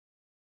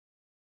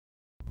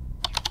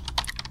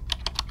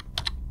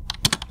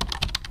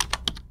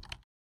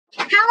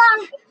How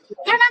long?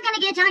 They're not going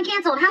to get John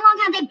canceled. How long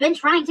have they been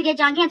trying to get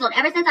John canceled?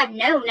 Ever since I've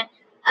known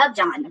of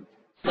John.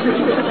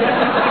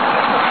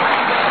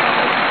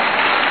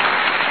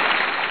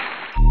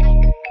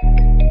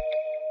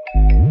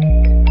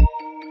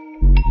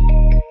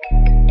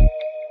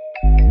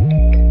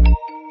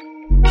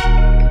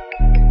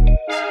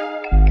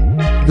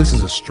 This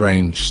is a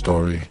strange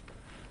story.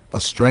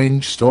 A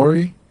strange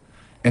story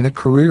and a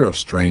career of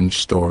strange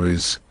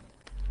stories.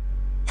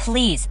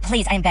 Please,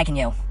 please, I'm begging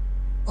you.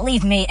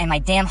 Leave me and my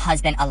damn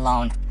husband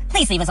alone.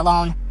 Please leave us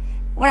alone.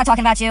 We're not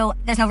talking about you.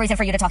 There's no reason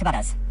for you to talk about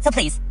us. So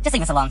please, just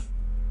leave us alone.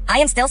 I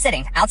am still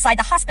sitting outside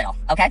the hospital,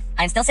 okay?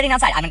 I'm still sitting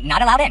outside. I'm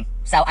not allowed in.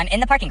 So I'm in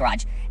the parking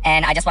garage.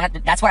 And I just want to,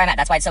 that's where I'm at.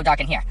 That's why it's so dark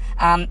in here.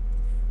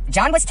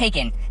 John was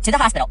taken to the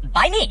hospital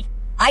by me.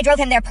 I drove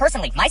him there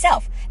personally,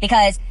 myself,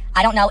 because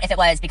I don't know if it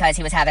was because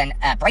he was having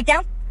a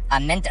breakdown, a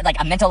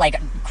mental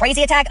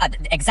crazy attack,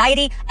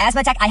 anxiety,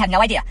 asthma attack. I have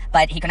no idea,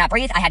 but he could not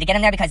breathe. I had to get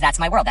him there because that's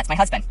my world. That's my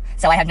husband.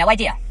 So I have no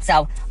idea.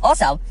 So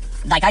also,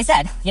 like I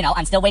said, you know,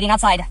 I'm still waiting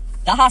outside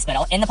the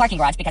hospital in the parking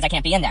garage because I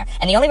can't be in there.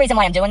 And the only reason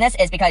why I'm doing this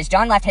is because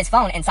John left his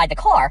phone inside the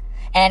car,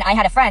 and I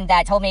had a friend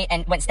that told me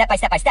and went step by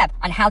step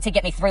on how to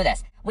get me through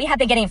this. We have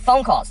been getting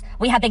phone calls.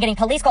 We have been getting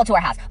police called to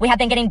our house. We have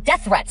been getting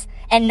death threats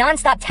and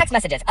nonstop text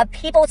messages of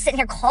people sitting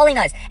here calling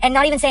us and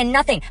not even saying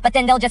nothing. But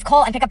then they'll just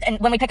call and pick up, and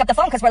when we pick up the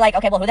phone, because we're like,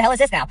 okay, well, who the hell is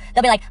this now?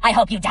 They'll be like, I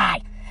hope you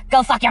die.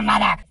 Go fuck your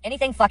mother.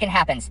 Anything fucking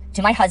happens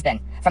to my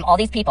husband from all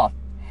these people,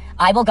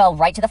 I will go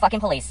right to the fucking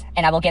police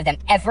and I will give them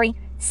every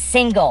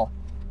single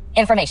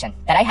information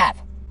that I have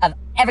of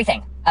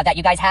everything that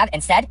you guys have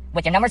and said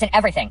with your numbers and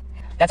everything.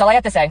 That's all I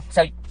have to say.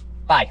 So,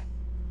 bye.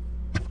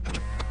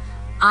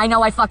 I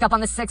know I fucked up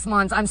on the 6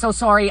 months. I'm so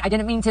sorry. I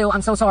didn't mean to.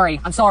 I'm so sorry.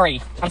 I'm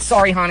sorry. I'm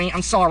sorry, honey.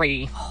 I'm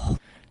sorry.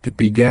 It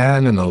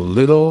began in a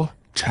little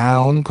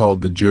town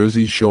called the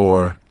Jersey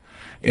Shore,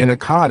 in a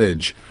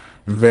cottage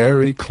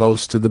very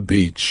close to the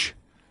beach.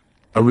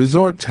 A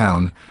resort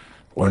town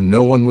where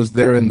no one was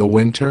there in the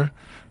winter,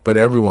 but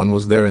everyone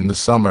was there in the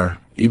summer,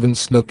 even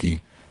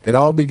Snooky. It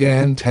all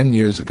began 10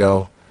 years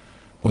ago,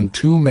 when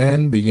two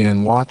men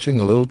began watching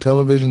a little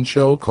television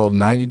show called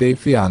 90 Day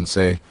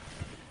Fiancé,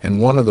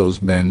 and one of those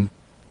men,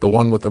 the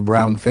one with the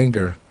brown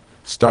finger,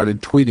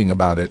 started tweeting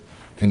about it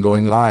and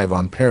going live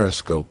on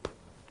Periscope.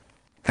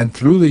 And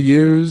through the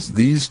years,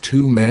 these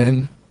two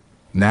men,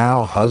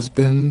 now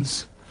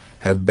husbands,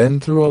 have been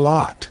through a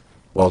lot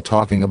while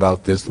talking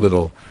about this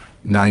little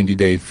 90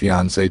 Day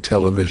Fiancé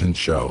television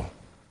show.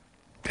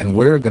 And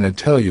we're going to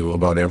tell you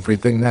about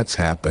everything that's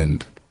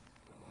happened.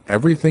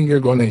 Everything you're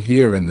going to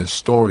hear in this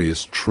story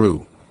is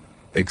true,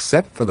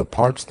 except for the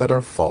parts that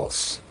are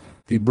false.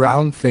 The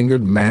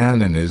brown-fingered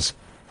man and his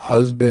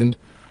husband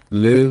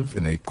live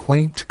in a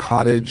quaint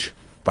cottage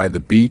by the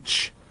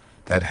beach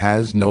that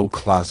has no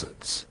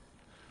closets.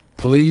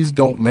 Please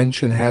don't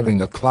mention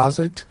having a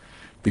closet,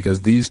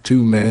 because these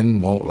two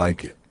men won't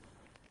like it.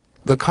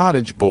 The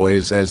Cottage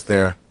Boys, as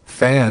their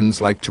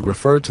fans like to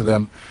refer to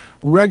them,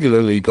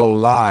 regularly go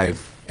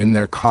live in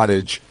their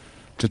cottage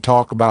to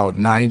talk about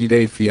 90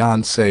 Day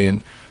Fiancé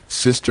and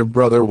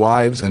sister-brother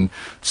wives and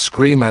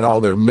scream at all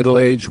their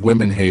middle-aged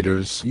women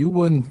haters. You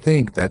wouldn't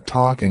think that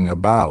talking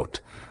about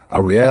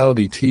a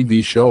reality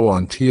TV show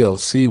on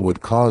TLC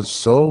would cause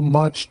so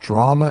much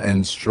drama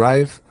and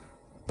strife,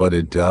 but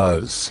it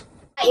does.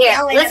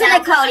 Here, listen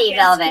to Cody,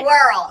 Velvet.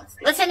 Squirrels.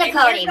 Listen to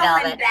Cody,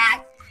 Velvet.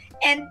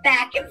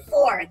 Back and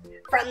forth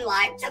from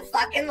live to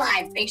fucking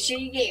live. Make sure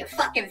you get your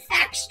fucking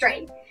facts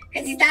straight,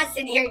 because he's not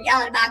sitting here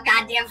yelling about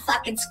goddamn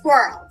fucking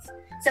squirrels.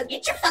 So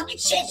get your fucking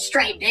shit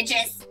straight,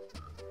 bitches.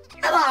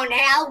 Come on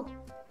now.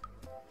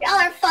 Y'all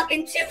are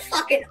fucking too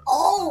fucking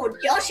old.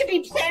 Y'all should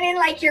be planning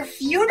like your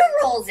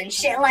funerals and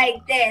shit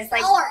like this.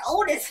 Like, y'all are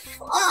old as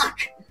fuck.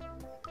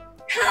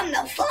 Come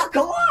the fuck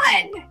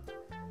on.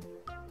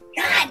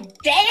 God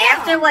damn.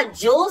 After what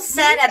Jules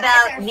said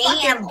about me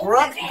and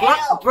Brooke,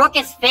 Brooke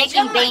is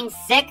faking John, being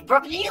sick.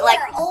 Brooke, you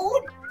are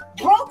old.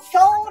 Brooke's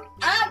old.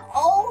 I'm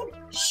old.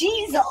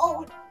 She's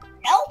old.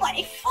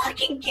 Nobody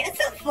fucking gives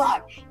a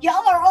fuck.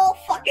 Y'all are all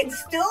fucking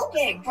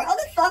stupid. Grow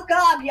the fuck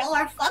up. Y'all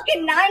are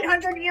fucking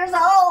 900 years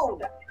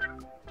old.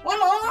 Come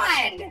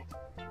on.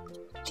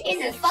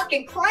 Jesus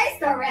fucking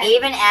Christ already.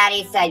 Even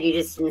Addie said you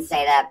just didn't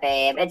say that,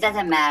 babe. It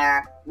doesn't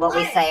matter what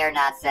we say or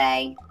not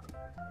say.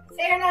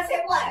 Say or not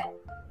say what?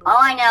 All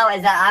I know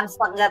is that I'm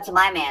fucking up to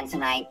my man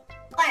tonight.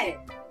 What?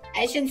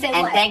 I shouldn't say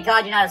and what? And thank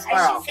God you're not a squirrel.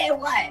 I should say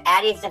what?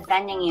 Addie's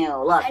defending you.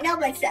 Look. I know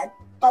myself.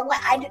 But what?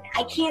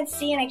 I can't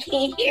see and I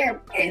can't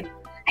hear.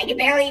 I can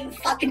barely even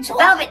fucking talk.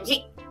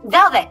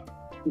 Velvet,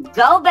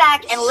 go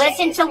back and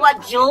listen to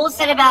what Jules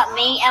said about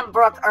me and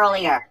Brooke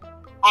earlier.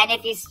 And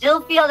if you still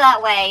feel that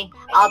way,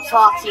 I'll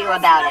talk to you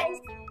about it.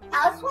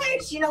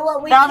 Housewives, you know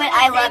what? Velvet,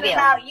 I love you.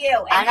 About you.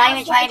 And I'm not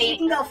even trying to be. You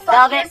can go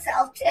fuck Velvet,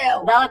 yourself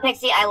too. Velvet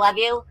Pixie, I love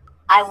you.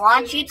 I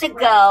want you to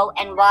go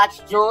and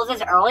watch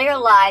Jules' earlier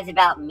lives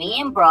about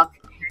me and Brooke.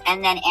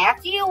 And then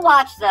after you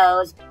watch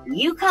those,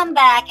 you come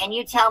back and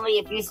you tell me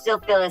if you still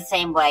feel the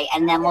same way,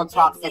 and then we'll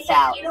talk this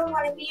out. You don't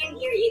want to be in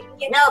here. You can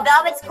get no,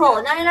 Velvet's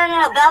cool.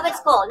 No. Velvet's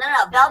cool.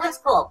 No, Velvet's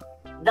cool.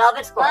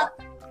 Velvet School.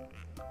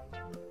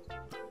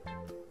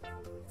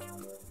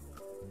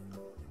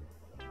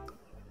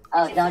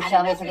 Oh, don't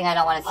show me something I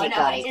don't want to see, no,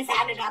 Cody. I just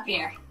had it up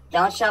here.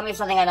 Don't show me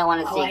something I don't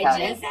want to see, Cody.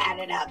 I just had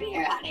it up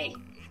here, honey.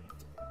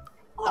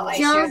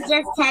 Jules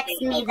just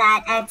texted me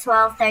that at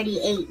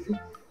 12:38.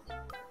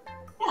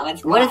 No,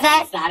 it's what is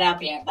that? It's not up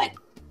here, but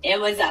it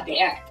was up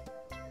here.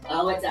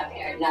 Oh, it's up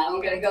here. Now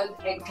I'm gonna go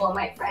and call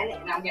my friend,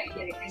 and I'm gonna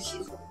get it because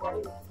she's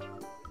recording.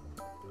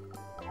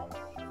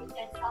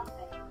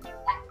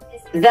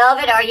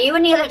 Velvet, are you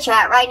in the other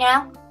chat right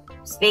now?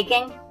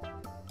 Speaking?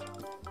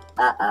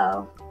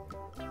 Uh-oh.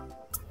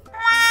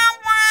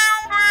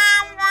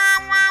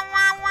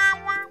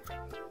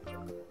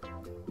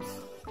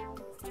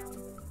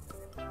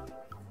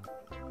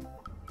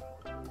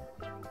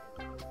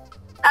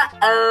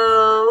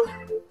 Uh-oh.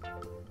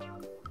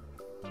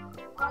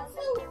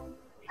 Also,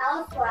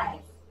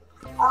 housewives.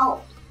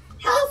 Oh,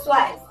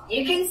 housewives.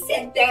 You can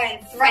sit there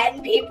and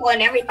threaten people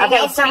and everything.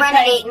 Okay,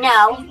 Serenity,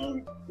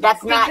 no.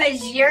 That's not...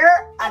 Because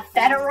you're a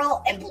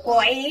federal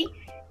employee,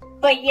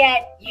 but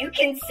yet you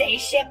can say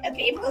shit, but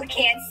people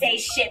can't say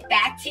shit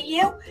back to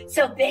you.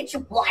 So, bitch,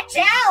 watch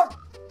out.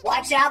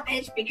 Watch out,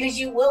 bitch, because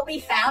you will be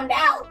found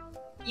out.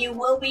 You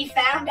will be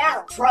found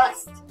out.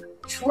 Trust.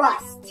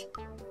 Trust.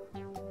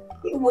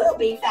 You will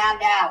be found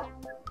out.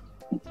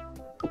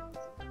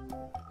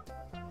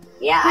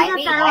 Yeah, I'd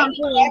be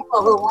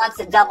careful who wants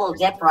to double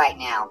dip right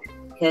now,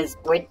 because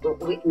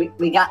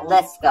we got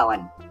lists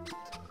going.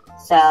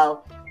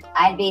 So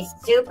I'd be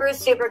super,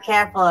 super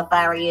careful if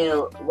I were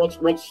you,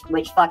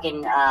 which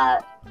fucking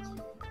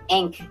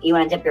ink you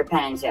want to dip your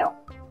pen into.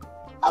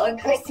 Oh, and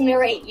Chris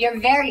Marie, you're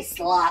very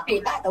sloppy,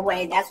 by the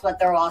way. That's what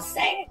they're all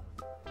saying.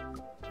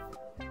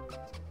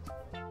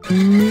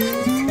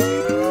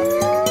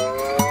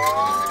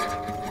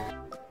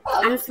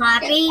 I'm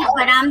sloppy,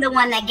 but I'm the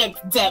one that gets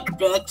dick,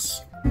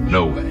 bitch.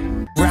 No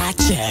way.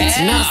 Ratchet.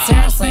 No,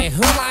 seriously,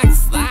 who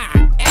likes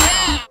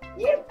that?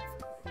 You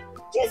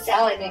just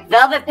telling me.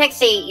 Velvet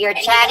Pixie, you're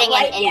chatting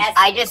and yes,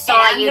 I just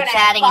saw you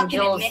chatting in fucking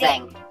Jules' admit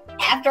thing.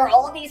 After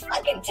all these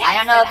fucking texts I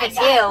don't know if it's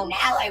you.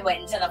 Now I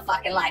went into the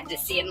fucking live to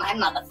see it my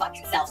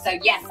motherfucking self. So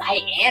yes, I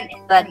am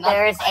it. But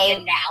there's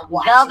a now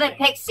Velvet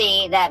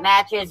Pixie that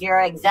matches your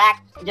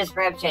exact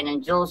description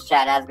in Jules'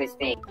 chat as we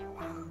speak.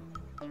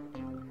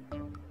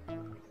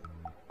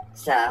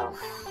 So,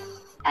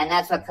 and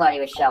that's what Cody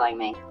was showing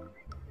me.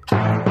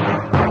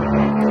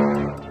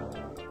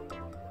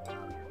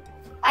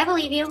 I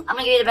believe you. I'm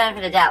gonna give you the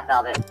benefit of the doubt,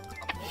 Velvet.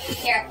 Be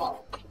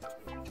careful.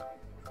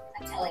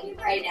 I'm telling you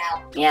right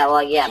now. Yeah,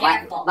 well, yeah,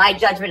 my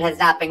judgment has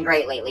not been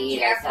great lately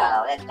either, Careful.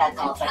 so that's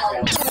also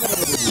true.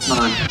 Come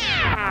on.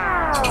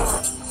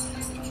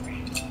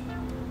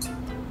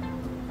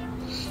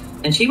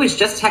 And she was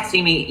just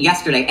texting me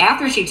yesterday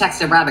after she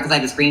texted Robin because I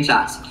have the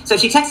screenshots. So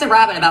she texted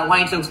Robin about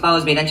wanting to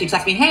expose me. Then she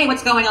texted me, hey,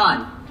 what's going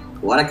on?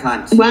 What a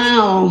cunt.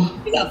 Wow.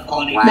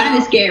 Wow. That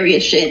is scary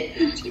as shit.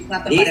 These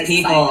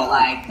people,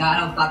 like, God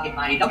don't fucking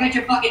money. Don't get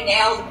your fucking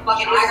nails and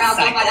fucking eyebrows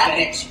done by that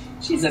bitch.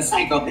 She's a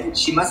psycho bitch.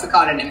 She must have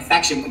caught an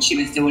infection when she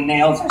was doing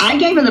nails. I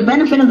gave her the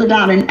benefit of the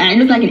doubt, and I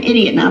look like an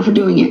idiot now for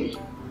doing it.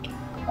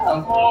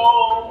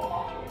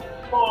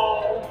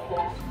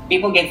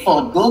 People get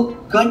fooled.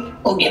 Good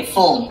people get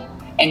fooled.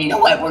 And you know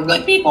what? We're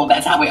good people.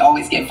 That's how we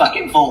always get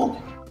fucking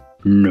fooled.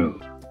 No.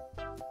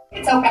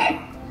 It's okay.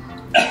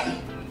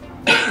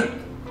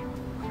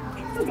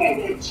 It's okay,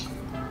 bitch.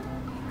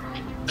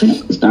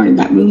 Chris started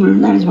that rumor.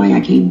 That is why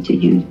I came to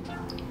you.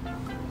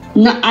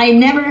 No, I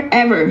never,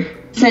 ever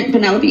sent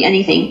Penelope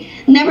anything.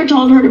 Never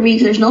told her to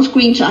read. There's no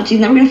screenshots. She's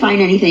never going to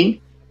find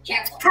anything.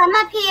 Come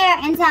up here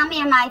and tell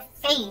me in my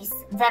face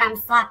that I'm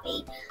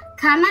sloppy.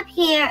 Come up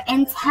here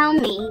and tell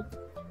me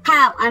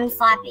how I'm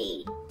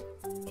sloppy.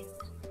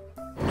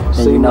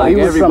 And you know, he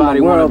was from a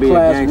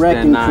world-class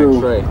wrecking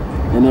crew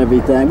and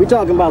everything. We're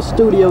talking about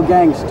studio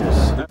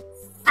gangsters.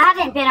 I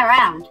haven't been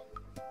around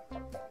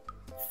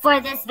for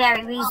this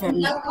very reason.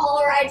 No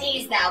caller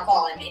IDs now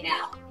calling me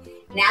now.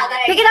 Now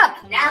that Pick it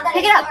up. Now that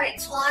Pick I it up. started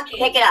talking.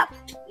 Pick it up.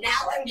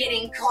 Now I'm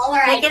getting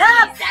caller Pick IDs it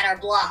up. that are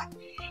blocked.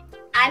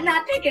 I'm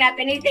not picking up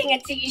anything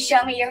until you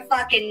show me your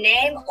fucking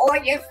name or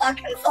your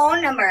fucking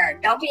phone number.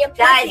 Don't be a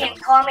pussy and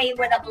call me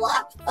with a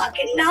blocked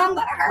fucking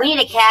number. We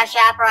need a cash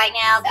app right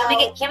now.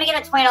 Can we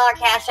get a $20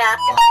 cash app?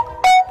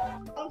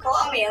 Don't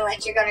call me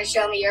unless you're gonna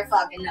show me your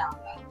fucking number.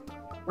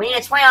 We need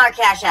a $20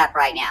 cash app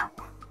right now.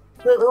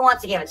 Who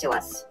wants to give it to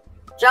us?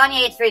 John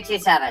Yates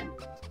 327.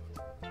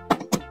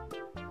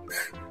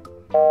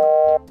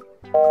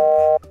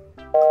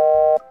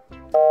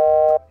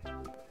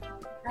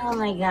 Oh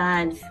my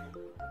god.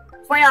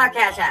 $20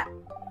 cash app.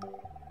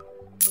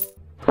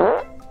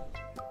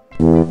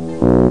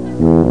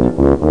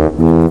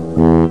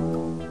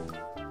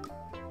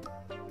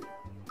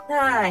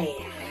 Hi.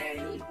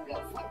 You can go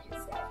fuck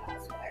yourself,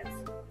 housewives.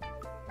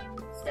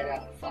 Sit on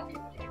the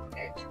fucking dick,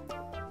 bitch.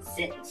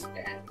 Sit and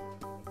spin.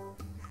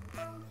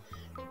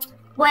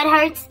 What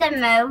hurts the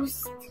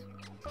most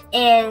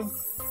is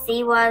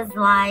Siwa's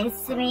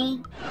lies to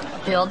me.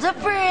 Build a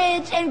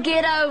bridge and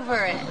get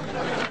over it.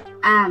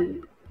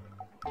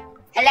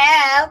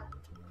 Hello?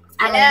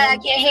 Hello, I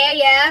can't hear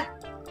you.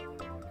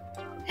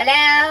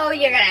 Hello,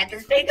 you're gonna have to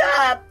speak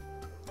up.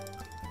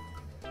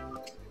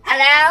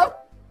 Hello?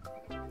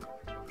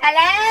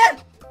 Hello?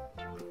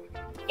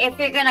 If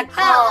you're gonna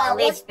call, at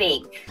least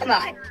speak. Come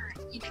on.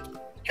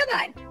 Come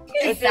on.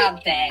 Do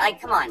something.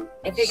 Like, come on.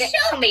 If you're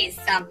Show me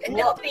something.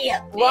 Don't be a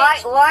bitch. Why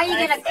are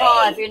you gonna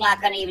call if you're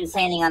not gonna even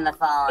say anything on the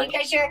phone?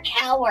 Because you're a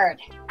coward.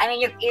 I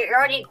mean, you're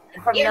already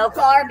You're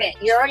garbage.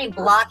 You're already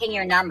blocking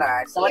your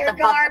number. So You're what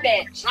the fuck?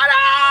 garbage. Shut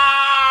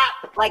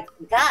up! Like,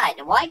 God,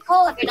 why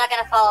call if you're not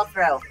gonna follow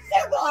through?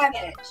 They're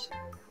garbage.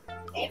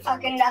 They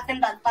fucking nothing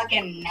but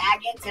fucking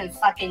maggots and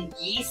fucking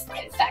yeast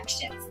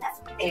infections. That's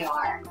what they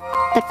are.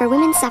 But for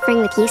women suffering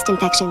with yeast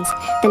infections,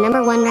 the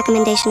 #1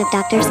 recommendation of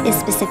doctors is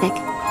specific.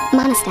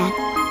 Monostat.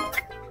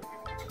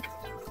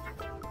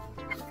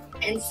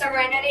 And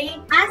Serenity,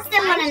 I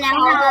still want to know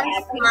how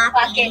I'm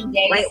fucking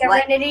day, Wait,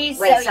 Serenity.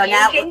 wait, so you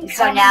now- can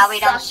so come now and we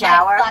don't suck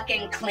shower? my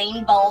fucking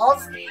clean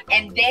bowls,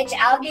 and bitch,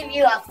 I'll give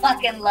you a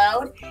fucking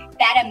load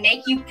that'll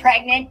make you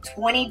pregnant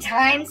 20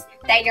 times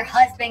that your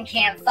husband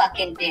can't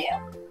fucking do.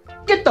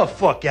 Get the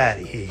fuck out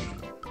of here.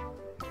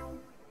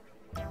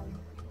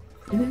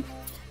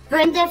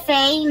 Brenda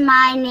Faye,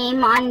 my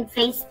name on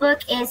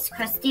Facebook is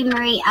Christy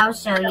Marie. I'll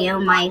show you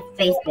my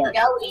Facebook.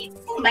 Go eat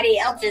somebody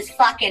else's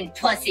fucking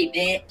pussy,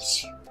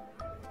 bitch.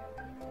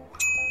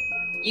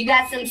 You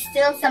got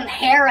still some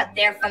hair up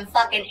there from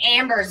fucking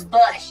Amber's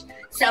bush.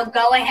 So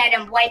go ahead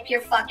and wipe your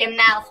fucking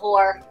mouth,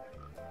 whore.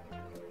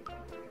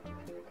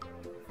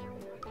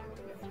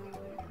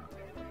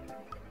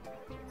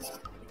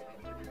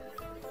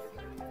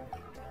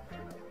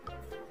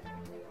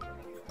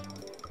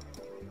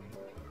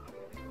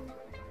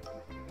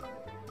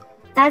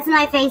 That's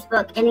my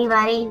Facebook.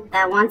 Anybody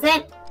that wants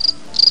it?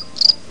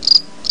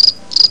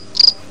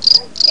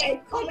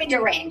 Okay, call me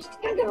deranged.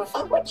 I don't give a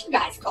fuck what you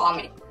guys call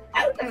me.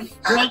 I don't give a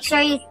fuck. Make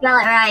sure you spell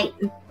it right.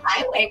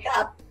 I wake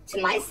up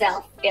to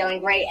myself feeling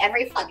great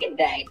every fucking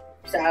day.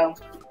 So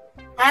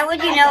How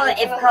would you know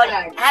if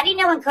Cody? How do you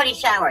know when Cody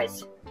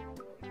showers?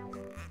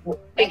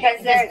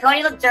 because Does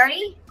Cody look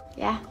dirty?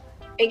 Yeah.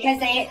 because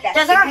they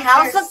Does our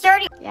house look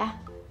dirty? Yeah.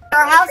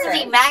 Our house is I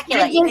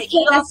immaculate. just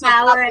took a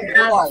shower and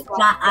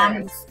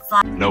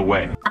I'm No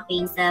way.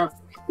 sloppy, so.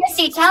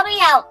 Missy, tell me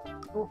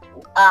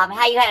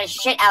how you had to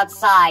shit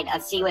outside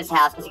of Siwa's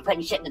house because you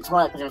couldn't shit in the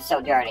toilet because it was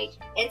so dirty.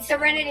 in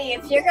Serenity,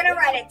 if you're gonna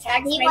write a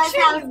text, make Siwa's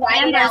sure house, you write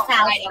it Amber's out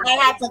house. right I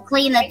had to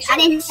clean the. I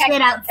didn't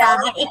shit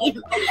outside.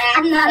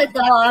 I'm not a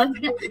dog.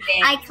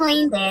 I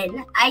cleaned it.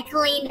 I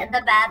cleaned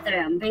the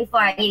bathroom before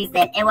I used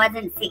it. It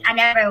wasn't. I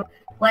never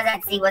was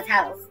at Siwa's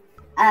house.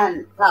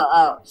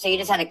 So you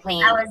just had to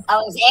clean. I was- it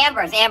was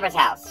Amber's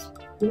house.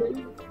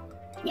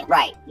 Yeah.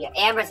 Right. Yeah.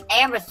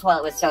 Amber's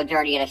toilet was so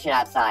dirty you had to shit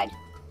outside.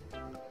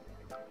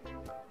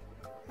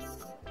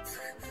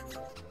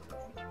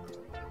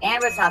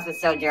 Amber's house was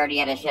so dirty you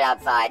had to shit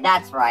outside.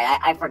 That's right.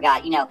 I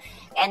forgot. You know,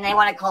 and they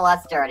want to call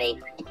us dirty.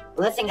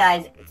 Listen,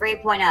 guys,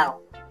 3.0.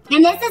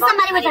 And this is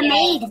somebody with a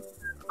maid.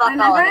 Fuck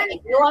all of Remember? it.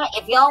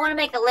 If y'all want to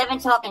make a living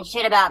talking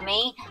shit about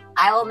me,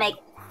 I will make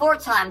 4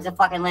 times a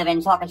fucking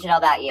living talking shit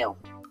about you.